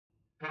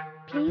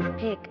Please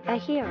pick a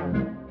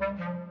hero.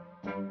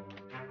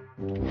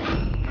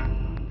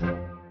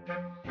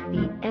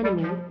 The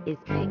enemy is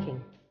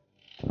picking.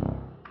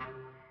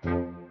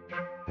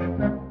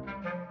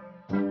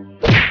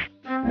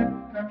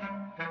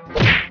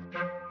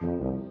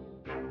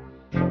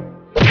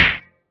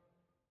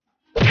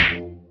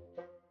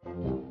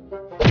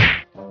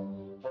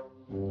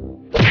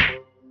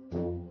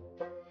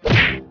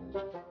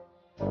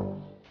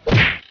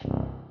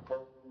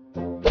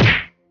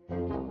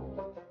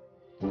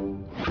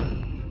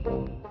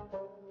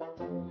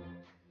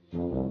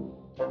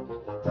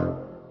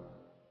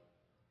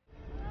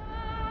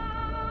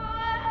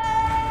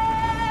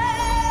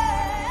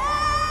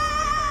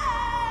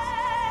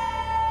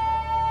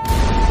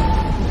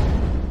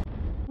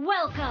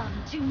 Welcome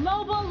to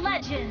Mobile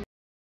Legends!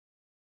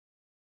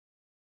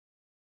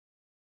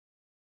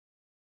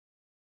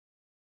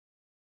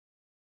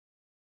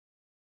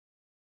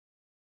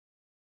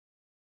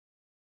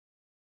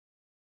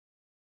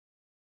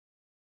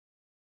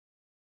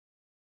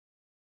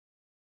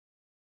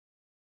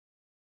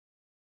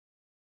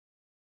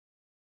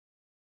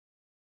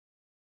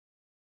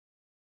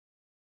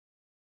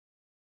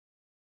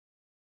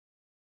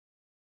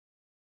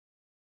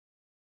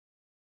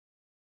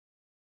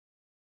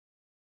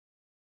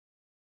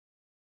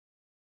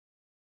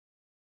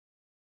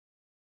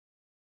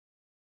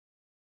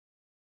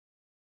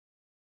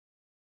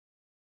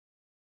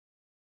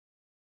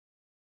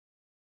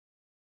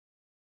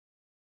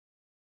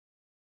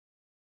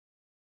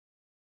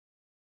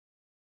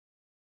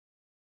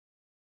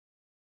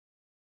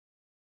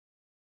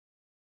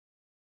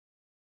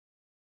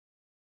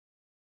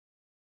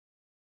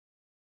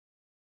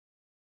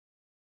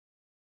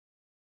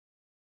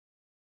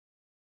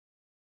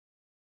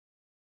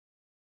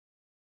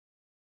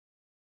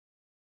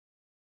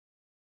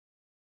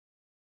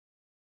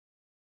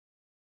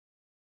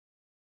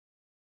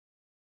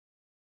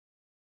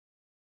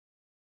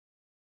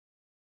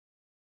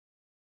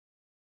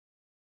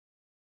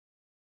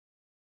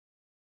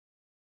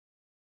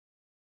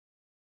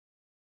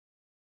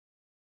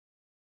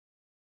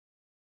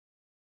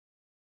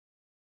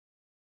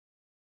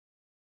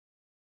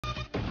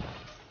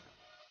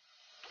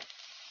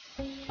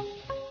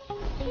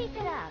 Keep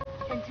it up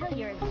until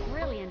you're as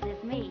brilliant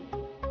as me.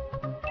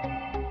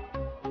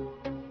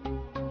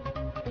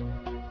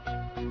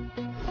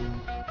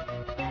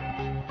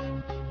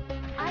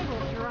 I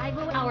will drive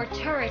away. Our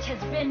turret has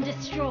been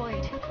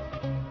destroyed.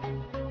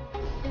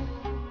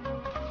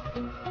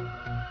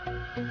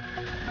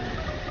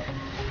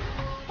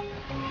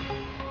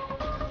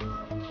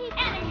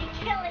 Enemy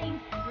killing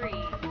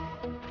spree.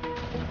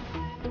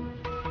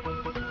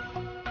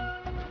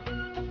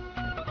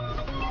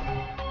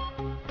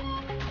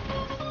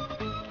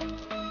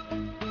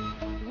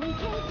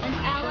 An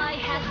ally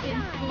has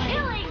been slain.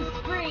 Killing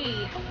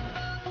spree.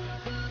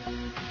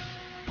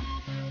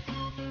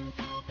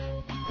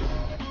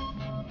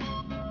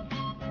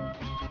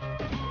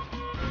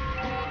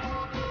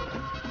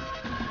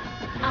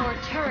 Our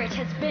turret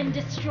has been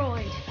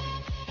destroyed.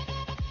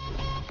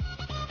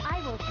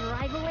 I will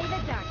drive away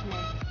the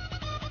darkness.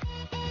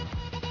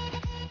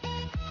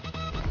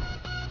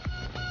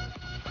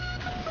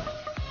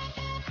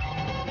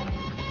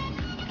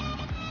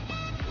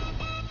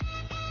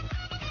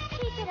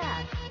 Keep it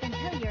up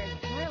until you're as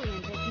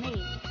brilliant as me.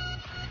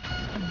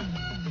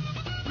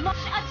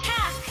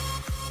 Attack!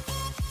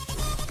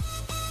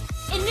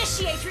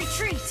 Initiate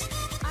retreat!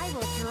 I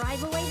will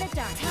drive away the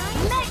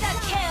darkness. Mega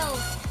kill!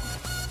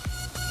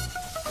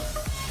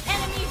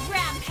 Enemy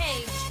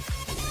rampage!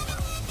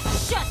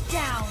 Shut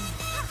down!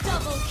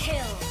 Double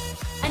kill!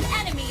 An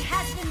enemy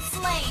has been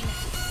slain!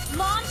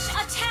 Launch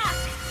attack!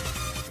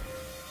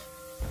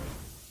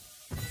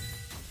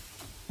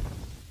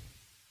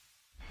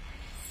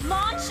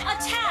 Launch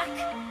attack!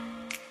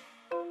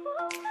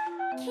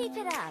 Keep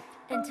it up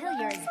until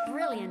you're as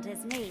brilliant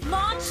as me.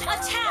 Launch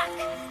attack!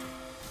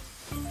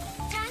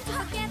 Time to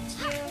forget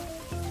you.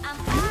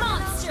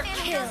 Monster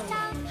kill!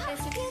 There's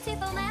a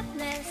beautiful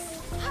madness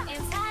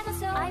inside my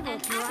soul. I will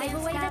drive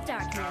away the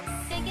darkness.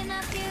 Thinking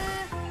of you,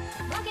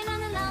 walking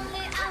on a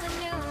lonely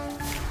avenue.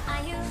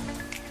 Are you?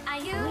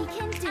 We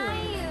can do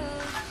it.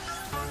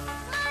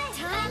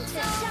 Time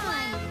to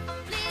shine.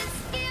 Please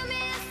give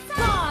me a sign.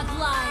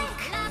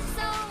 Godlike! Love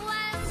so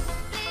wild.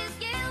 Please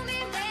give me,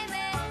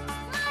 baby.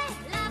 My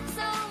love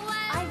so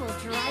wild. I will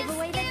drive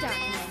away the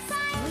darkness.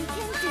 We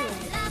can do it.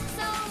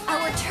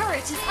 Our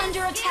turret is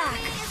under attack!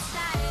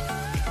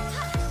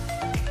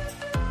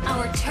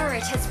 Our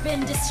turret has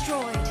been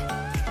destroyed.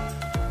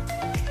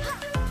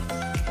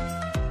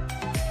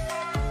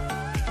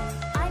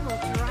 I will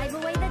drive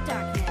away the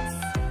darkness.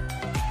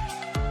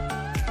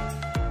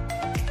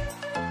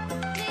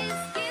 Please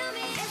give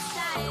me a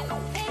sign.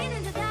 Fade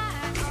into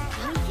dark.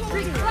 We can do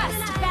it.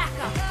 Request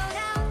backup!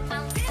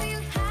 I'll feel you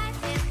hide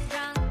it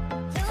strong.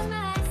 Close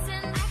my eyes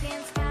and I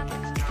can't stop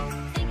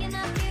thinking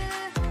of you.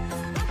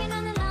 Walking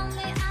on a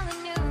lonely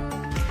avenue.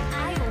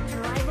 I will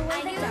drive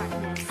away the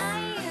darkness.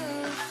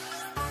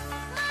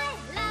 My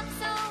love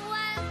so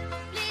wild.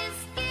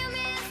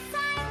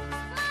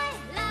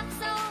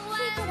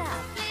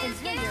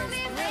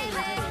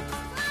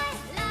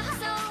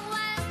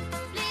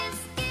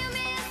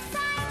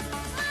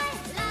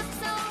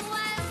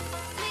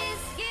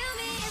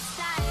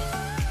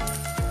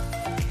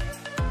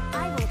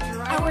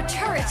 Our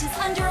turret is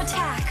under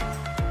attack.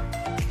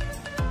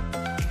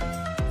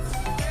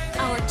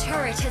 Our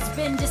turret has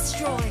been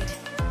destroyed.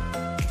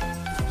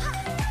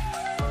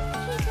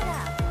 Keep it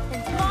up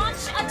until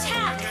Launch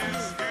attack!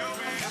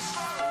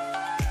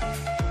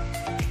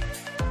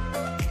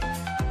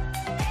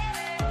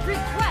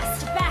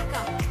 Request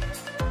backup.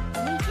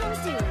 we can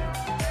do it.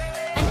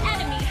 An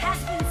enemy has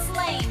been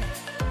slain.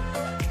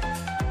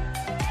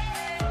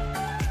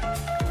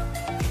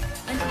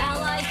 An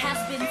ally has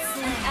been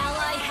slain. An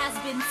ally has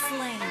been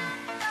slain.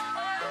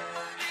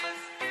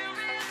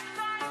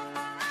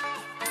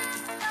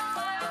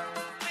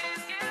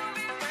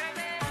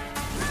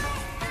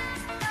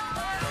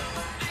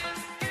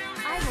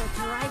 I will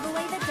drive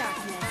away the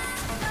darkness.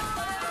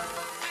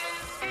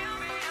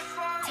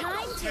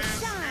 Time to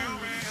shine.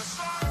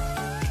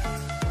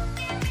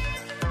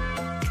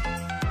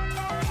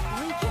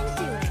 We can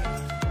do it.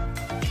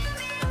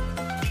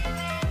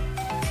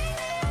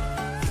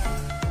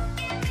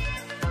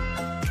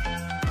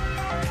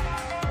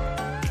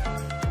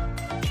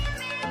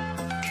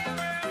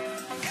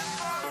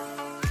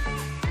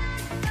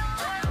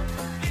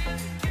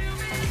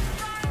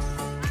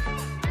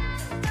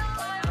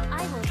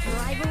 I will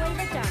drive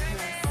away the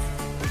darkness.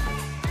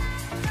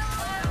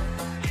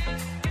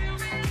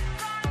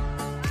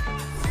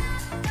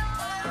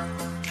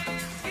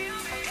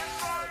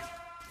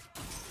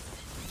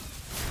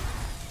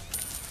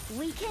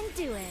 We can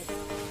do it.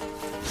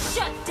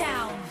 Shut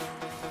down.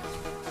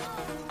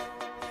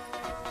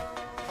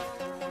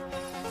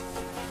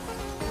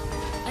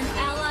 An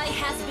ally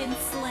has been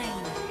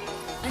slain.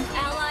 An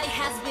ally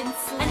has been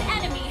slain. An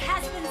enemy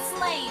has been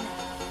slain.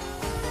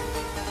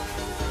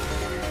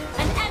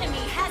 An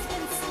enemy has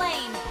been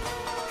slain.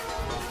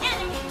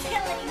 Enemy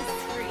killing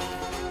spree.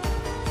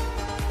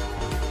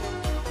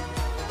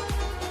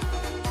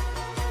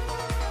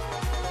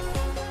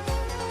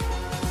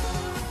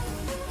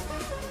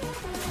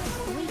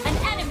 An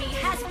enemy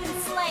has been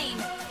slain.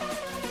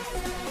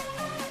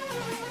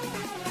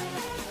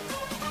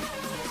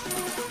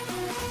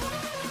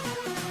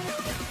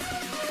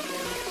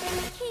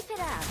 Keep it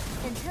up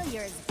until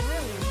you're as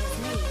brilliant as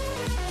me.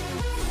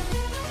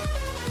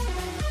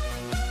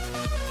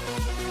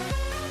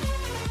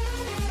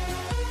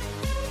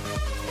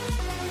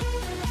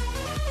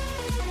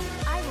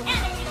 I will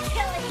Enemy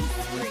killing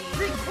spree.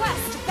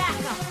 Request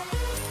backup.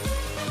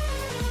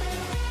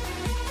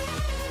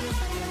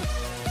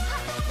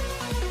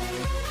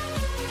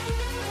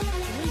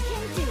 we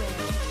can do it.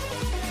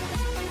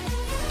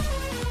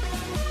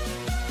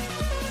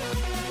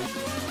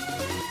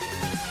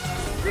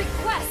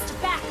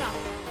 Request backup.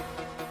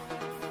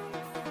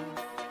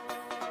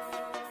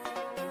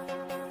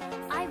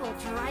 I will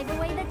drive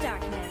away the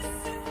darkness.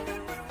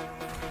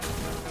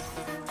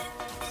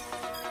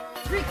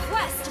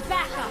 Request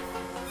backup.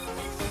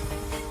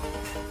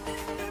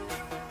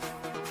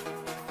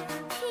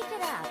 Keep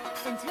it up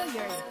until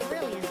you're as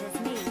brilliant as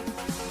me.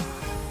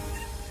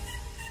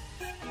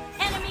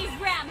 Enemy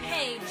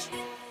rampage.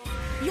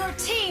 Your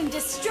team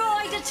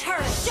destroyed a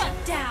turret. Shut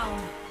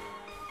down.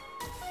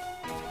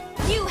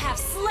 You have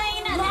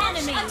slain an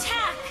enemy.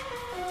 Attack.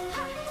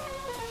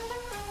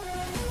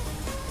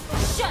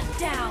 Shut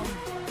down.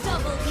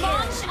 Double kill.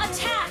 Launch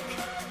attack.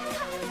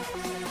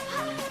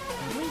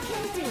 We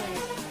can do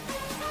it.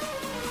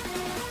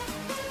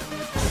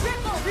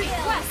 Triple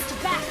request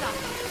backup.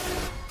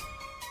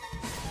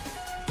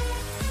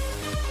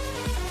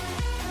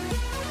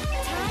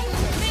 Time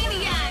to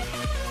Maniac.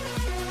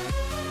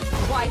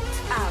 Wiped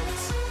out.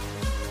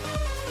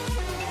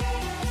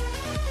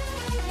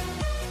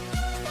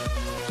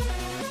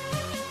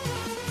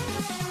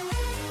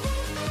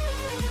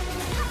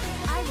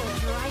 I will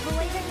drive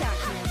away the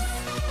darkness.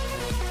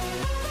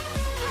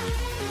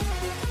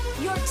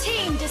 Your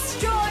team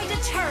destroyed a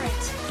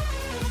turret.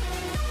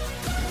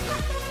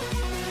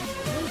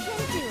 We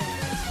can do it.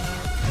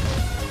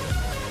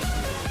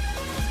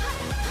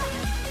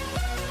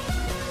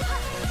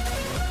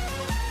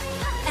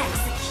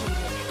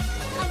 Executed.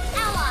 An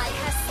ally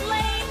has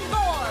slain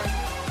Lord.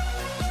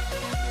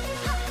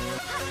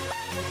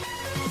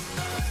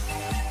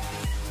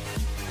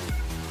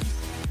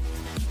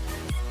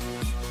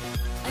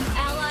 An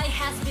ally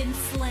has been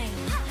slain.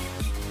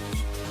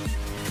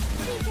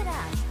 Keep it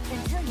up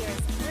until you're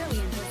as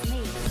brilliant as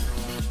me.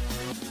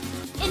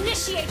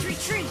 Initiate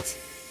retreat.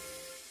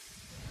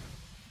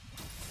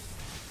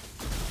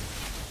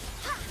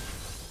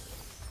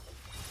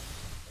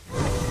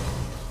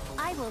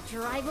 I will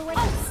drive away.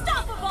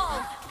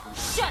 Unstoppable.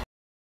 Shut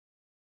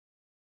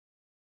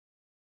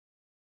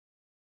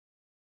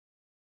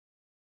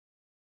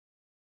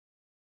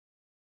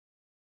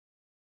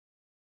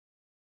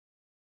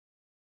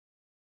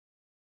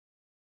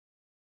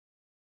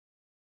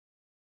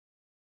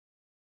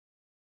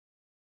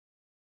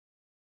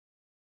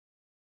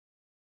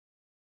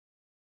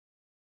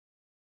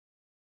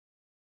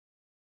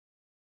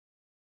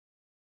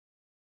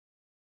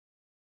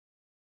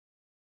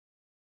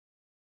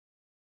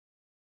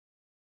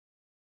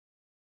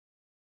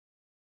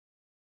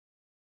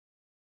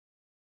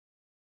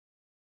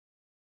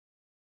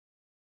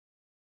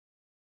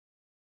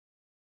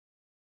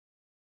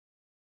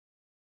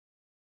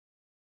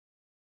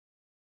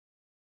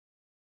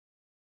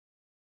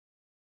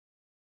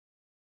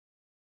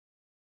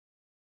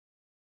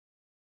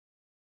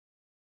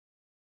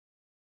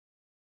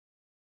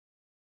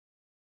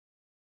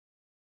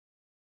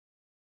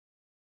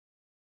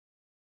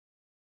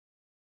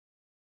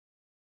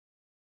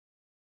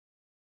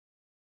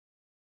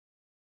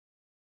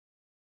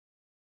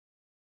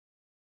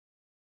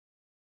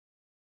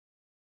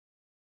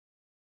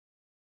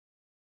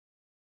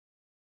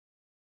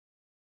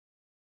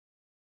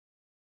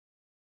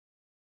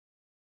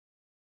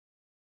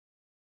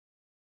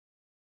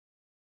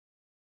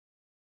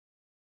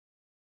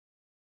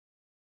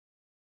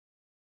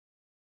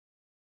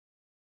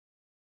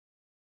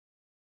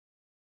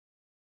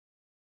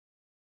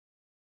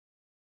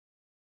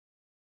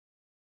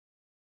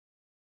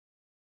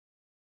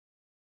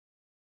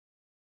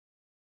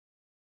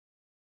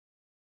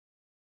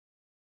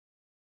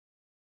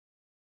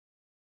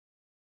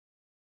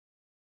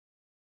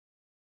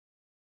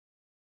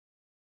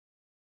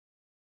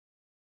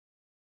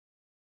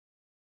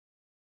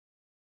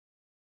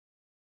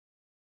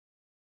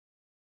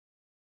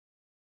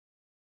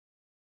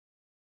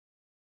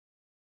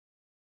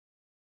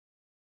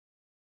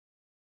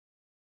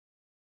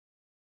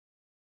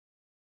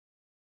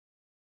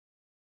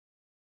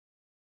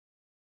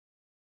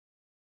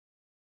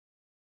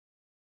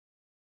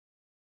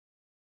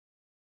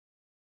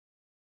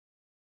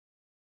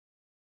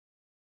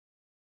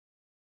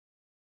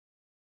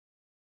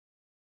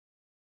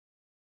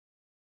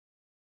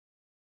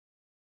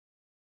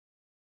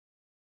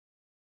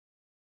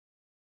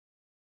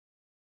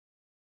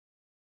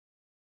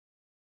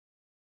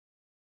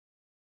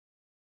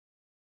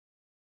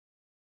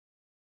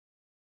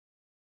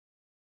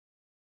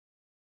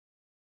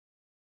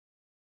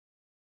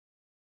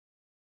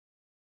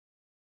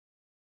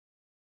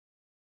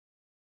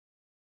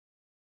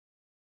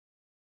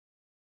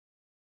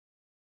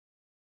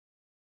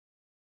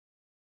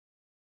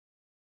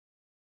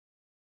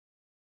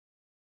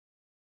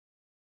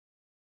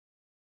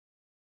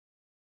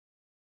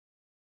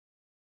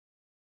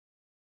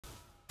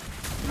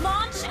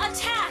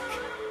Attack!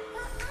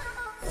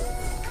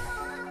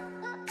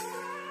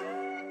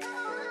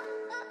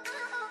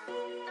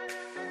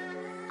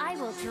 I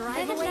will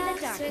drive away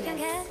the darkness. We can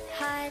get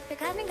hide,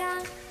 because me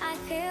gone. I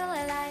feel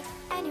alive.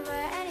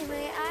 Anywhere,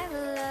 anyway, I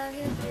will love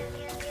you.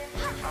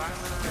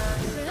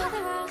 We love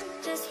the world,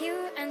 just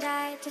you and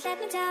I. Just let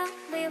me down,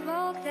 we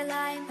walk the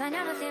line. But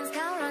none of things go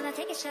wrong, I'll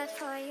take a shot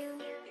for you.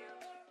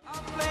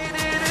 Played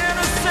it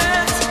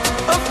innocent,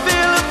 a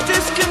feel of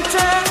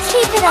discontent.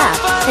 Keep it up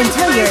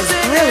until you're as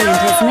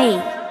brilliant as me.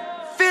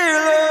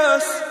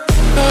 Fearless.